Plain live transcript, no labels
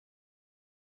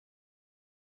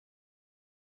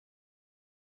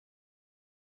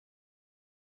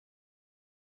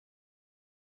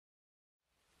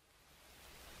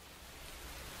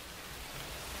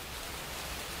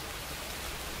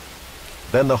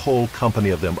Then the whole company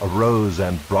of them arose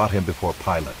and brought him before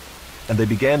Pilate. And they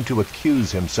began to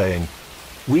accuse him, saying,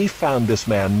 "We found this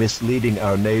man misleading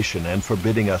our nation and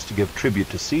forbidding us to give tribute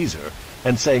to Caesar,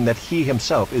 and saying that he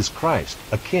himself is Christ,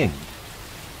 a king."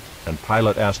 And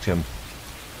Pilate asked him,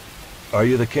 "Are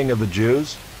you the king of the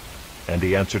Jews?" And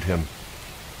he answered him,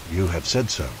 "You have said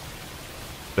so."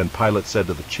 Then Pilate said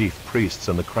to the chief priests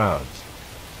and the crowds,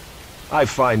 "I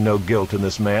find no guilt in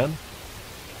this man."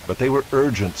 But they were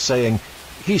urgent, saying,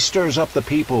 "He stirs up the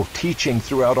people, teaching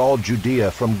throughout all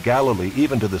Judea, from Galilee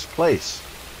even to this place."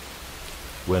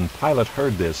 When Pilate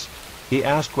heard this, he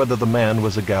asked whether the man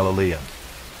was a Galilean.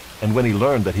 And when he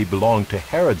learned that he belonged to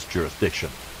Herod's jurisdiction,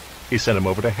 he sent him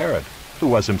over to Herod, who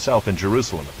was himself in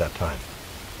Jerusalem at that time.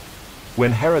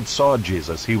 When Herod saw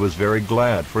Jesus, he was very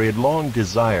glad, for he had long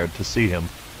desired to see him,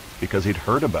 because he'd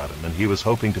heard about him, and he was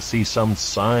hoping to see some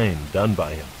sign done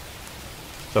by him.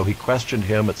 So he questioned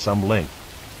him at some length,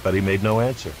 but he made no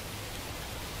answer.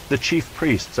 The chief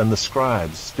priests and the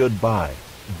scribes stood by,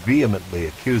 vehemently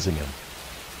accusing him.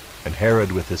 And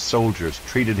Herod with his soldiers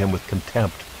treated him with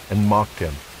contempt and mocked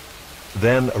him.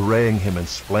 Then, arraying him in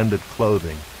splendid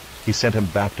clothing, he sent him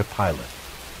back to Pilate.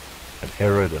 And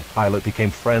Herod and Pilate became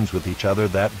friends with each other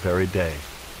that very day.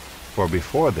 For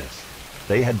before this,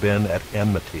 they had been at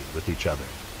enmity with each other.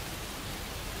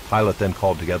 Pilate then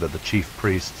called together the chief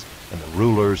priests and the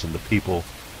rulers and the people,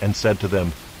 and said to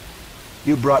them,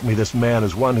 "You brought me this man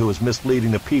as one who is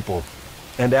misleading the people.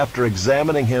 And after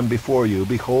examining him before you,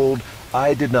 behold,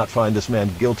 I did not find this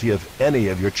man guilty of any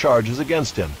of your charges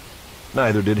against him.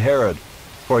 Neither did Herod,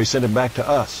 for he sent him back to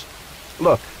us.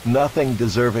 Look, nothing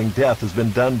deserving death has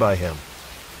been done by him.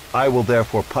 I will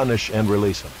therefore punish and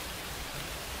release him."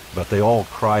 But they all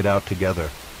cried out together,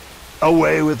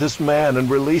 "Away with this man, and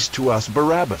release to us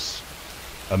Barabbas,"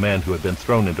 a man who had been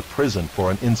thrown into prison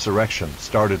for an insurrection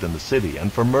started in the city,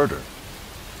 and for murder.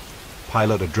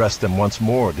 Pilate addressed them once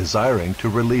more, desiring to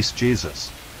release Jesus.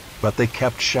 But they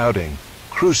kept shouting,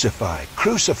 "Crucify,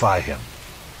 crucify him!"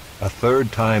 A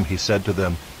third time he said to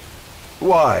them,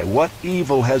 "Why, what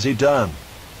evil has he done?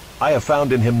 I have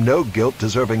found in him no guilt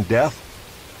deserving death.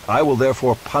 I will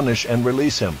therefore punish and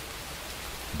release him."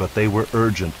 But they were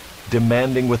urgent,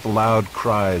 demanding with loud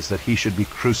cries that he should be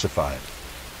crucified,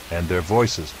 and their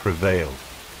voices prevailed.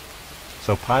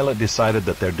 So Pilate decided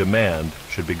that their demand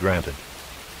should be granted.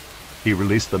 He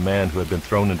released the man who had been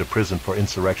thrown into prison for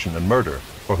insurrection and murder,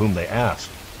 for whom they asked.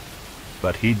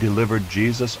 But he delivered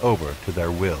Jesus over to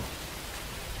their will.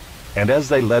 And as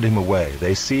they led him away,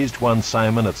 they seized one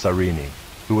Simon of Cyrene,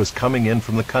 who was coming in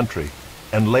from the country,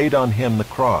 and laid on him the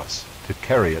cross to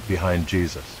carry it behind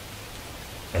Jesus.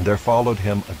 And there followed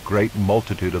him a great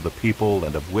multitude of the people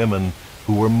and of women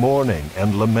who were mourning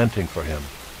and lamenting for him.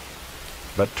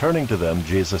 But turning to them,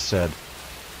 Jesus said,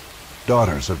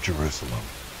 "Daughters of Jerusalem,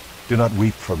 do not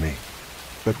weep for me,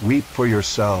 but weep for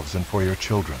yourselves and for your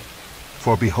children.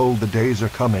 For behold, the days are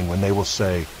coming when they will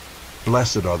say,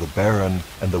 Blessed are the barren,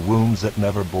 and the wombs that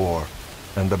never bore,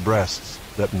 and the breasts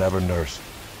that never nursed.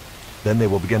 Then they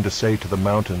will begin to say to the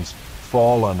mountains,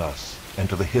 Fall on us, and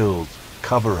to the hills,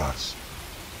 Cover us.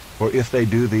 For if they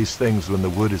do these things when the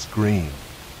wood is green,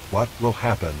 what will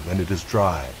happen when it is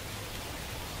dry?"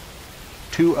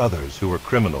 2 others who were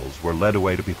criminals were led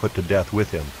away to be put to death with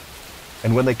him.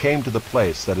 And when they came to the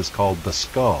place that is called the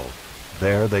Skull,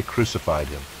 there they crucified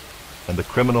him, and the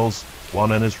criminals,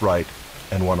 one on his right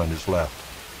and one on his left.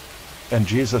 And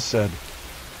Jesus said,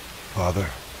 "Father,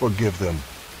 forgive them,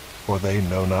 for they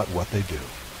know not what they do."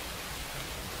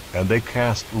 And they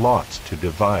cast lots to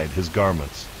divide his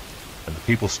garments. And the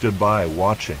people stood by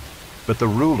watching. But the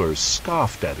rulers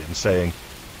scoffed at him, saying,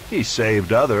 "He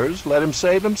saved others, let him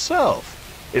save himself,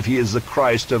 if he is the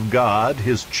Christ of God,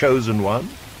 his chosen one."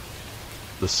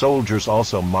 The soldiers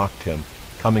also mocked him,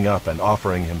 coming up and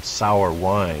offering him sour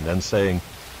wine, and saying,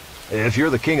 "If you're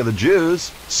the king of the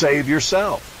Jews, save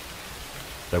yourself."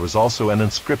 There was also an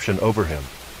inscription over him,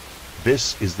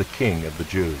 "This is the King of the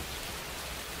Jews."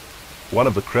 One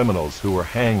of the criminals who were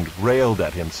hanged railed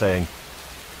at him, saying,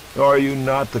 "Are you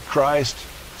not the Christ?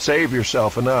 Save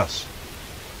yourself and us."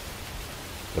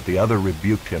 But the other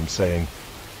rebuked him, saying,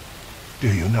 "Do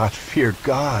you not fear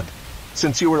God,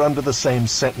 since you are under the same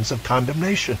sentence of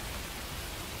condemnation?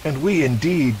 And we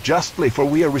indeed justly, for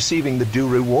we are receiving the due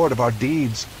reward of our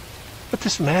deeds. But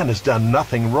this man has done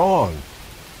nothing wrong."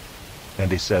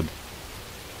 And he said,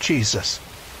 "Jesus,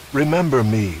 remember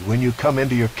me when you come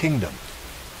into your kingdom."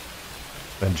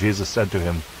 Then Jesus said to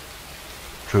him,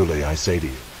 "Truly I say to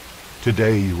you,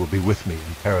 today you will be with me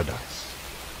in paradise."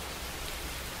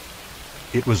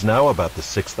 It was now about the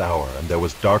 6th hour, and there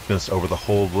was darkness over the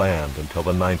whole land until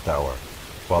the 9th hour,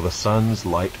 while the sun's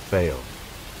light failed,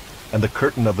 and the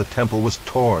curtain of the temple was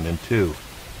torn in two.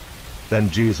 Then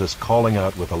Jesus, calling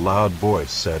out with a loud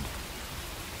voice, said,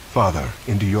 "Father,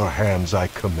 into your hands I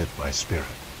commit my spirit."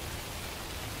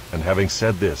 And having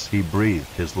said this, he breathed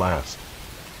his last.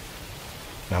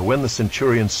 Now when the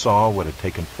centurion saw what had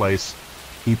taken place,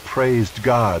 he praised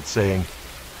God, saying,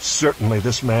 "Certainly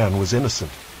this man was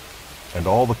innocent." And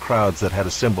all the crowds that had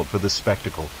assembled for this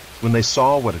spectacle, when they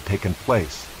saw what had taken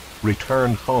place,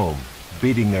 returned home,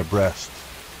 beating their breasts.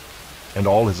 And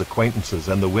all his acquaintances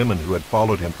and the women who had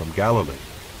followed him from Galilee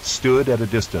stood at a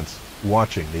distance,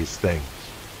 watching these things.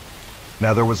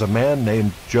 Now there was a man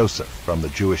named Joseph from the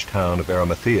Jewish town of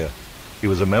Arimathea. He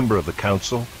was a member of the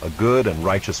council, a good and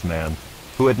righteous man,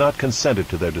 who had not consented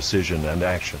to their decision and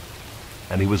action,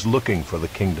 and he was looking for the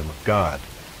kingdom of God.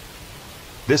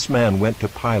 This man went to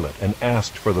Pilate and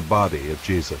asked for the body of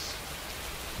Jesus.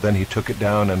 Then he took it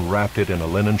down and wrapped it in a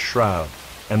linen shroud,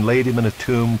 and laid him in a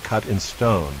tomb cut in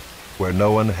stone, where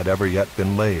no one had ever yet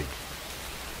been laid.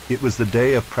 It was the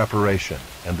day of preparation,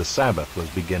 and the Sabbath was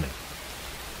beginning.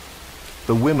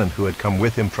 The women who had come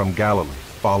with him from Galilee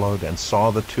followed and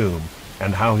saw the tomb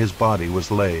and how his body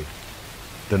was laid.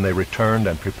 Then they returned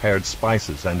and prepared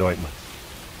spices and ointments.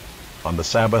 On the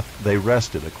Sabbath they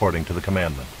rested according to the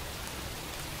commandment.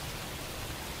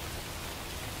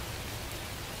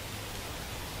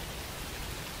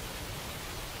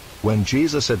 When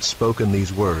Jesus had spoken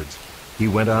these words, he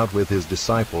went out with his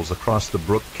disciples across the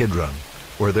brook Kidron,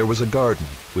 where there was a garden,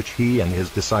 which he and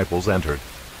his disciples entered.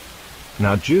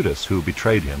 Now Judas, who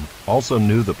betrayed him, also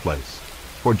knew the place,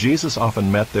 for Jesus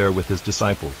often met there with his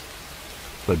disciples.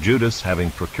 So Judas, having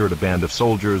procured a band of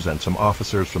soldiers and some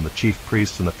officers from the chief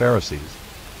priests and the Pharisees,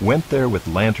 went there with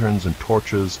lanterns and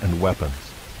torches and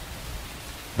weapons.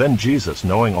 Then Jesus,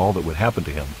 knowing all that would happen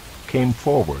to him, came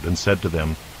forward and said to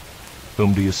them,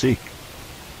 "Whom do you seek?"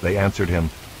 They answered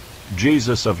him,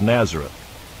 "Jesus of Nazareth."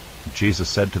 Jesus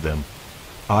said to them,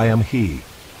 "I am he."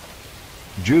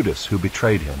 Judas, who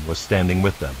betrayed him, was standing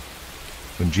with them.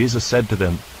 When Jesus said to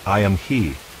them, "I am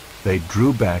he," they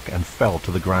drew back and fell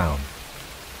to the ground.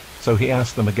 So he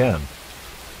asked them again,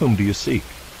 "Whom do you seek?"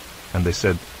 And they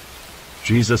said,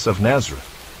 "Jesus of Nazareth."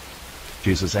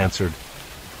 Jesus answered,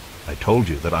 "I told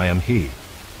you that I am he.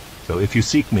 So if you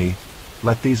seek me,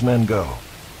 let these men go."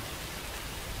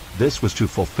 This was to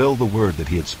fulfill the word that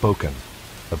he had spoken,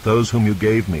 "Of those whom you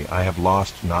gave me I have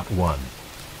lost not one."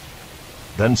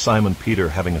 Then Simon Peter,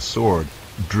 having a sword,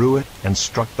 drew it and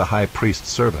struck the high priest's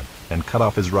servant, and cut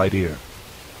off his right ear.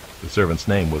 The servant's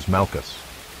name was Malchus.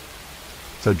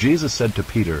 So Jesus said to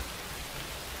Peter,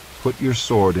 "Put your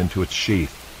sword into its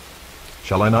sheath.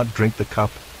 Shall I not drink the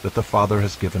cup that the Father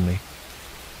has given me?"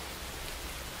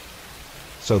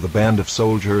 So the band of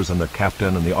soldiers and the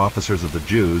captain and the officers of the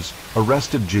Jews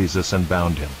arrested Jesus and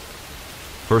bound him.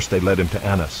 First they led him to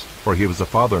Annas, for he was the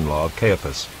father-in-law of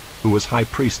Caiaphas, who was high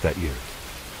priest that year.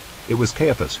 It was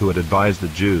Caiaphas who had advised the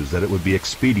Jews that it would be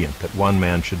expedient that one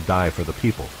man should die for the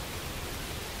people.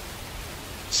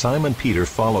 Simon Peter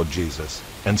followed Jesus,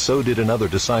 and so did another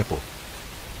disciple.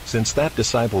 Since that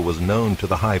disciple was known to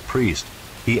the high priest,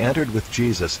 he entered with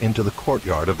Jesus into the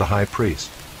courtyard of the high priest.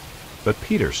 But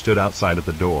Peter stood outside at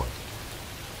the door.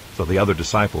 So the other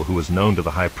disciple, who was known to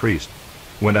the high priest,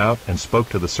 went out and spoke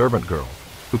to the servant girl,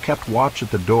 who kept watch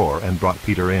at the door, and brought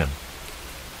Peter in.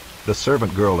 The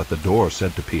servant girl at the door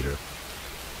said to Peter,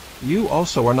 "You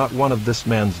also are not one of this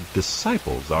man's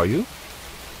disciples, are you?"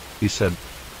 He said,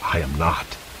 "I am not."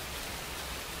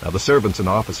 Now the servants and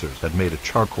officers had made a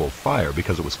charcoal fire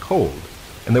because it was cold,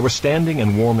 and they were standing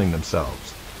and warming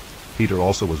themselves. Peter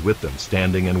also was with them,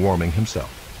 standing and warming himself.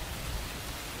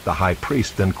 The high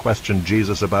priest then questioned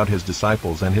Jesus about his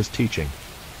disciples and his teaching.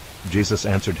 Jesus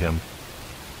answered him,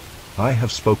 "I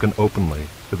have spoken openly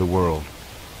to the world.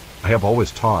 I have always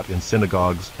taught in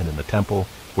synagogues and in the temple,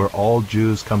 where all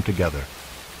Jews come together.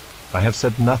 I have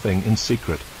said nothing in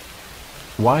secret.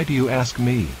 Why do you ask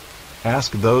me?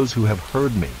 Ask those who have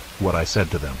heard me what I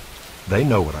said to them. They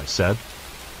know what I said."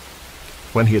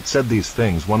 When he had said these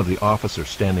things, one of the officers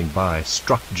standing by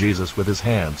struck Jesus with his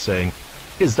hand, saying,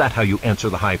 "Is that how you answer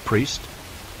the high priest?"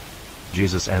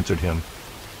 Jesus answered him,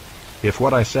 "If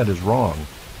what I said is wrong,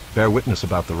 bear witness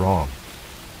about the wrong.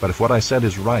 But if what I said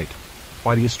is right,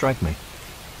 why do you strike me?"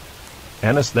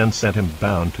 Annas then sent him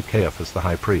bound to Caiaphas the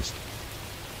high priest.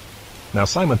 Now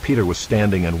Simon Peter was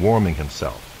standing and warming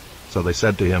himself. So they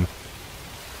said to him,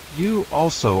 "You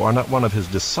also are not one of his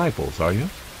disciples, are you?"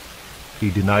 He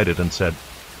denied it and said,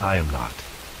 "I am not."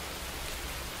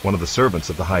 One of the servants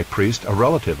of the high priest, a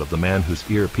relative of the man whose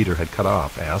ear Peter had cut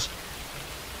off, asked,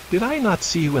 "Did I not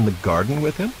see you in the garden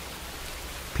with him?"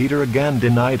 Peter again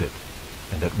denied it,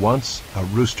 and at once a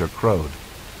rooster crowed.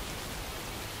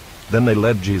 Then they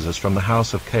led Jesus from the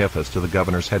house of Caiaphas to the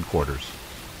governor's headquarters.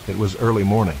 It was early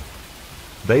morning.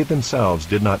 They themselves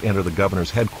did not enter the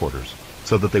governor's headquarters,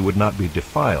 so that they would not be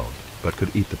defiled, but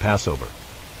could eat the Passover.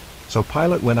 So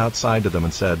Pilate went outside to them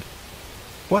and said,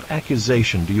 "What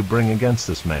accusation do you bring against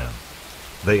this man?"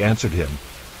 They answered him,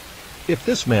 "If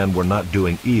this man were not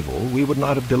doing evil, we would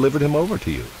not have delivered him over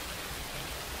to you."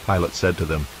 Pilate said to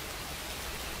them,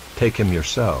 "Take him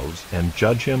yourselves, and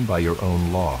judge him by your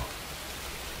own law."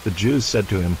 The Jews said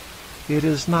to him, "It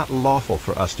is not lawful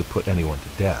for us to put anyone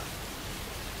to death."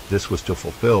 This was to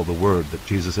fulfill the word that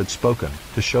Jesus had spoken,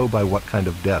 to show by what kind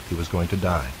of death he was going to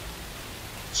die.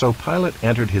 So Pilate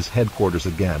entered his headquarters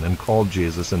again and called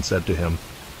Jesus and said to him,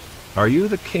 "Are you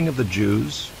the king of the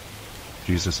Jews?"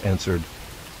 Jesus answered,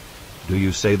 "Do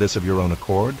you say this of your own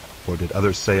accord, or did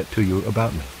others say it to you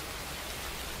about me?"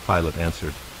 Pilate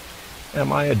answered,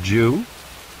 "Am I a Jew?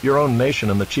 Your own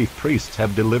nation and the chief priests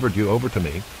have delivered you over to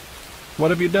me. What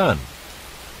have you done?"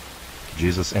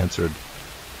 Jesus answered,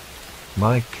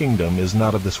 "My kingdom is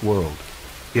not of this world.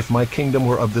 If my kingdom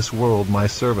were of this world, my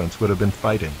servants would have been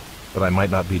fighting, that I might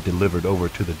not be delivered over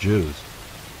to the Jews.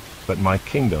 But my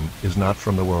kingdom is not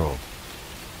from the world."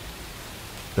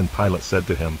 Then Pilate said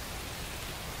to him,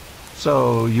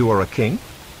 "So you are a king?"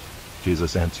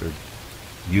 Jesus answered,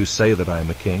 "You say that I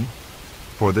am a king.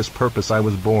 For this purpose I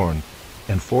was born,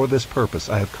 and for this purpose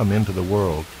I have come into the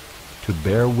world, to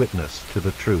bear witness to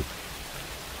the truth.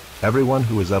 Everyone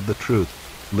who is of the truth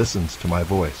listens to my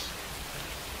voice."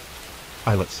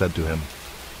 Pilate said to him,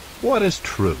 "What is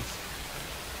truth?"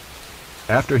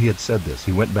 After he had said this,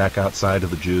 he went back outside of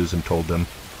the Jews and told them,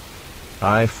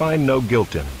 "I find no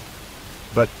guilt in him.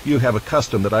 But you have a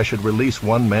custom that I should release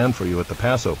one man for you at the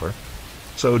Passover.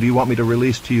 So do you want me to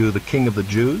release to you the king of the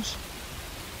Jews?"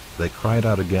 They cried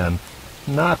out again,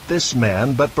 "Not this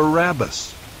man, but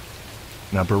Barabbas."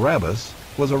 Now Barabbas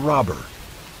was a robber.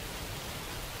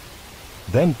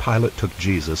 Then Pilate took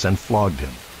Jesus and flogged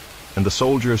him. And the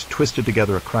soldiers twisted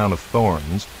together a crown of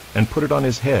thorns, and put it on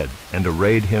his head, and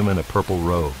arrayed him in a purple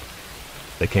robe.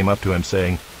 They came up to him,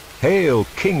 saying, "Hail,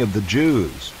 King of the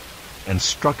Jews!" and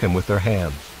struck him with their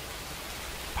hands.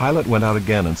 Pilate went out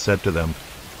again and said to them,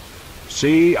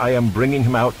 "See, I am bringing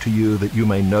him out to you, that you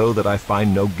may know that I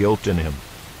find no guilt in him."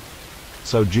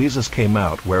 So Jesus came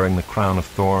out, wearing the crown of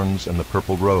thorns and the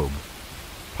purple robe.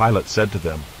 Pilate said to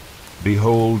them,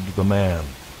 "Behold the man."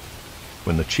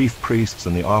 When the chief priests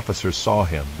and the officers saw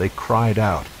him, they cried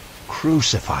out,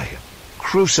 "Crucify him!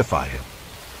 Crucify him!"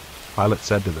 Pilate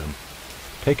said to them,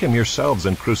 "Take him yourselves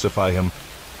and crucify him,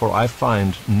 for I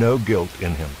find no guilt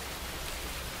in him."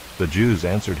 The Jews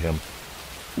answered him,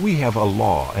 "We have a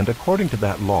law, and according to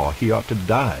that law he ought to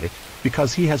die,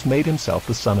 because he has made himself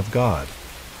the Son of God."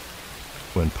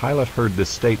 When Pilate heard this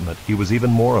statement, he was even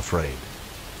more afraid.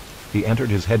 He entered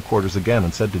his headquarters again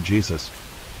and said to Jesus,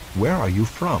 "Where are you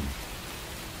from?"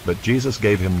 But Jesus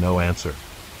gave him no answer.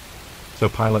 So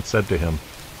Pilate said to him,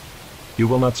 "You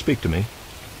will not speak to me?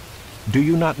 Do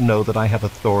you not know that I have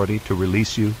authority to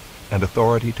release you and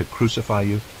authority to crucify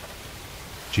you?"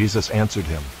 Jesus answered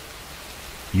him,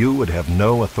 "You would have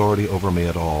no authority over me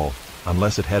at all,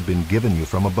 unless it had been given you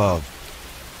from above.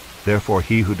 Therefore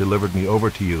he who delivered me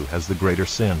over to you has the greater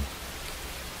sin."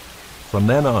 From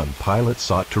then on, Pilate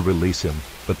sought to release him,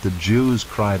 but the Jews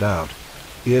cried out,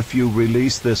 "If you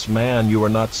release this man, you are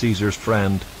not Caesar's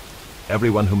friend.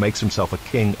 Everyone who makes himself a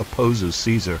king opposes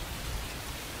Caesar."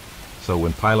 So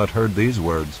when Pilate heard these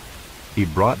words, he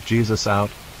brought Jesus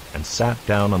out and sat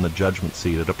down on the judgment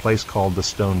seat at a place called the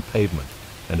Stone Pavement,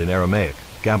 and in Aramaic,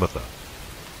 Gabbatha.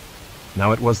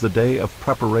 Now it was the day of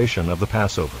preparation of the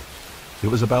Passover. It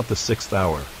was about the 6th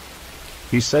hour.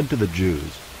 He said to the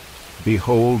Jews,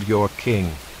 "Behold your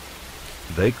king."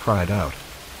 They cried out,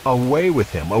 "Away with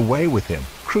him! Away with him!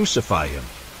 Crucify him!"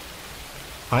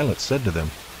 Pilate said to them,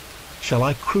 "Shall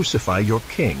I crucify your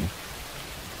king?"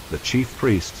 The chief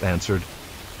priests answered,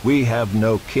 "We have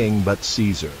no king but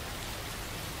Caesar."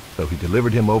 So he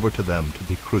delivered him over to them to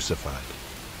be crucified.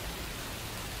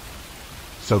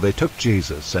 So they took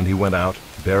Jesus, and he went out,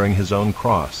 bearing his own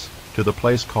cross, to the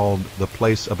place called the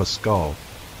Place of a Skull,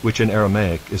 which in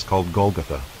Aramaic is called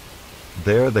Golgotha.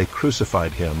 There they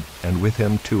crucified him, and with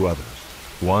him 2 others,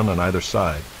 one on either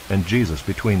side, and Jesus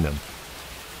between them.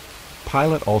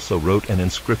 Pilate also wrote an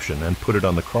inscription and put it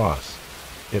on the cross.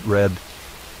 It read,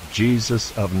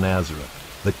 "Jesus of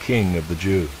Nazareth, the King of the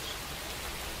Jews."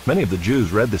 Many of the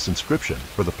Jews read this inscription,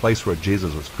 for the place where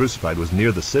Jesus was crucified was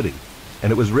near the city,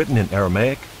 and it was written in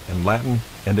Aramaic, in Latin,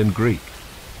 and in Greek.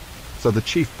 So the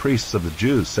chief priests of the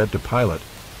Jews said to Pilate,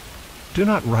 "Do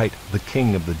not write the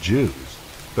King of the Jews,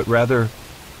 but rather,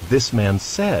 this man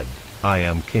said, 'I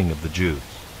am King of the Jews.'"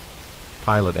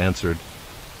 Pilate answered,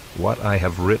 "What I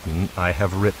have written, I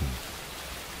have written."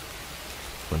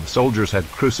 When the soldiers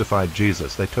had crucified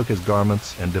Jesus, they took his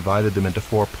garments and divided them into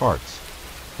 4 parts,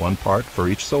 1 part for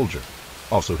each soldier,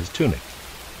 also his tunic.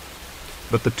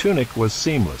 But the tunic was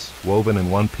seamless, woven in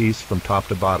one piece from top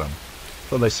to bottom.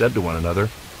 So they said to one another,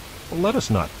 "Well, let us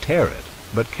not tear it,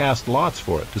 but cast lots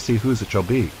for it to see whose it shall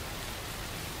be."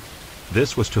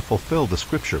 This was to fulfill the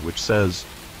scripture which says,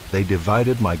 "They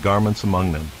divided my garments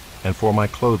among them, and for my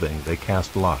clothing they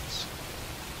cast lots."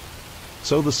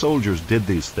 So the soldiers did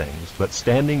these things, but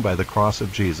standing by the cross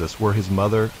of Jesus were his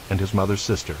mother and his mother's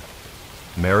sister,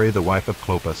 Mary the wife of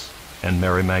Clopas, and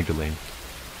Mary Magdalene.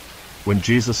 When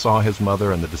Jesus saw his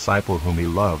mother and the disciple whom he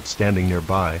loved standing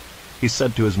nearby, he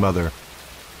said to his mother,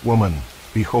 "Woman,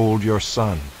 behold your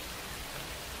son."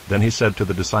 Then he said to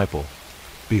the disciple,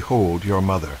 "Behold your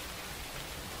mother."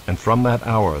 And from that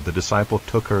hour the disciple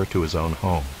took her to his own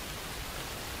home.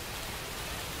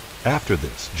 After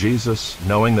this, Jesus,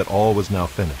 knowing that all was now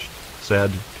finished,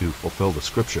 said, to fulfill the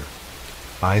scripture,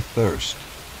 "I thirst."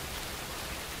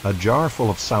 A jar full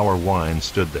of sour wine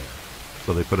stood there.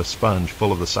 So they put a sponge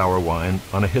full of the sour wine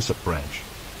on a hyssop branch,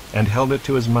 and held it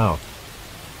to his mouth.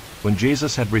 When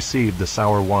Jesus had received the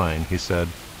sour wine, he said,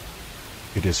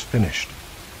 "It is finished."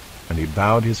 And he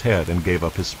bowed his head and gave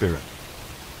up his spirit.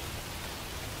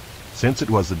 Since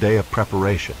it was the day of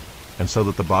preparation, and so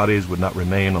that the bodies would not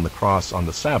remain on the cross on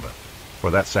the Sabbath, for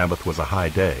that Sabbath was a high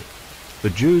day, the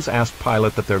Jews asked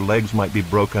Pilate that their legs might be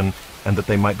broken and that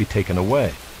they might be taken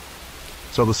away.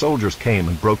 So the soldiers came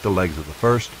and broke the legs of the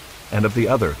first and of the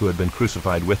other who had been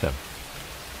crucified with him.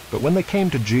 But when they came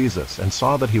to Jesus and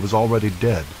saw that he was already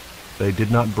dead, they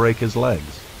did not break his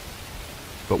legs.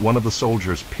 But one of the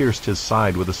soldiers pierced his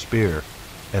side with a spear,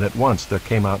 and at once there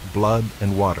came out blood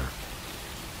and water.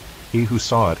 He who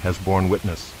saw it has borne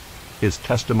witness. His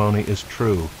testimony is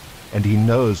true, and he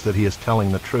knows that he is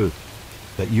telling the truth,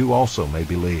 that you also may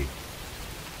believe.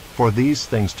 For these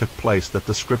things took place that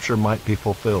the scripture might be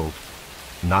fulfilled.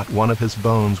 Not one of his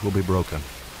bones will be broken.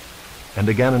 And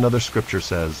again another scripture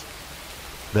says,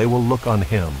 "They will look on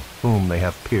him whom they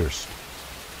have pierced."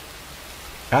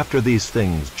 After these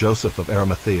things, Joseph of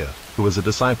Arimathea, who was a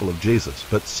disciple of Jesus,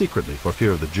 but secretly for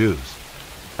fear of the Jews,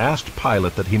 asked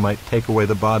Pilate that he might take away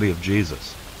the body of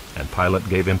Jesus, and Pilate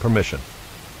gave him permission.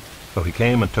 So he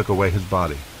came and took away his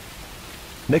body.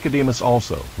 Nicodemus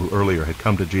also, who earlier had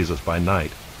come to Jesus by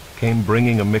night, came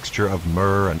bringing a mixture of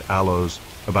myrrh and aloes,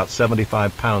 about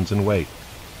 75 pounds in weight.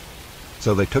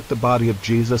 So they took the body of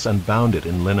Jesus and bound it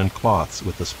in linen cloths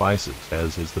with the spices,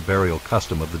 as is the burial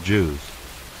custom of the Jews.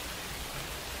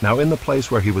 Now in the place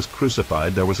where he was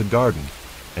crucified there was a garden,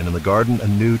 and in the garden a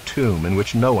new tomb in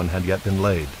which no one had yet been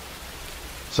laid.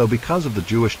 So because of the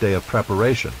Jewish day of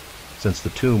preparation, since the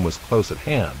tomb was close at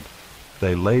hand,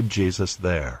 they laid Jesus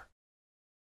there.